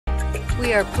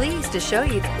We are pleased to show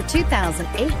you the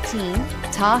 2018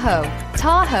 Tahoe.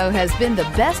 Tahoe has been the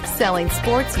best-selling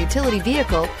sports utility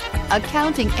vehicle,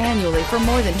 accounting annually for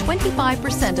more than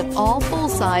 25% of all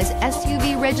full-size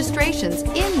SUV registrations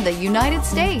in the United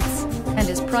States, and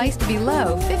is priced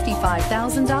below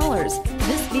 $55,000.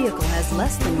 This vehicle has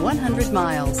less than 100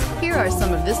 miles. Here are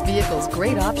some of this vehicle's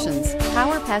great options: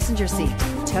 power passenger seat,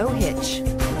 tow hitch,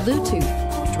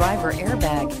 Bluetooth, driver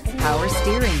airbag, power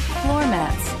steering, floor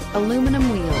mats, aluminum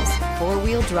wheels,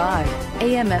 four-wheel drive,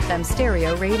 AM/FM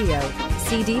stereo radio,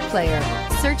 CD player.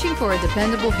 Searching for a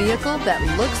dependable vehicle that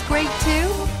looks great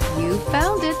too? You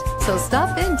found it, so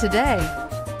stop in today.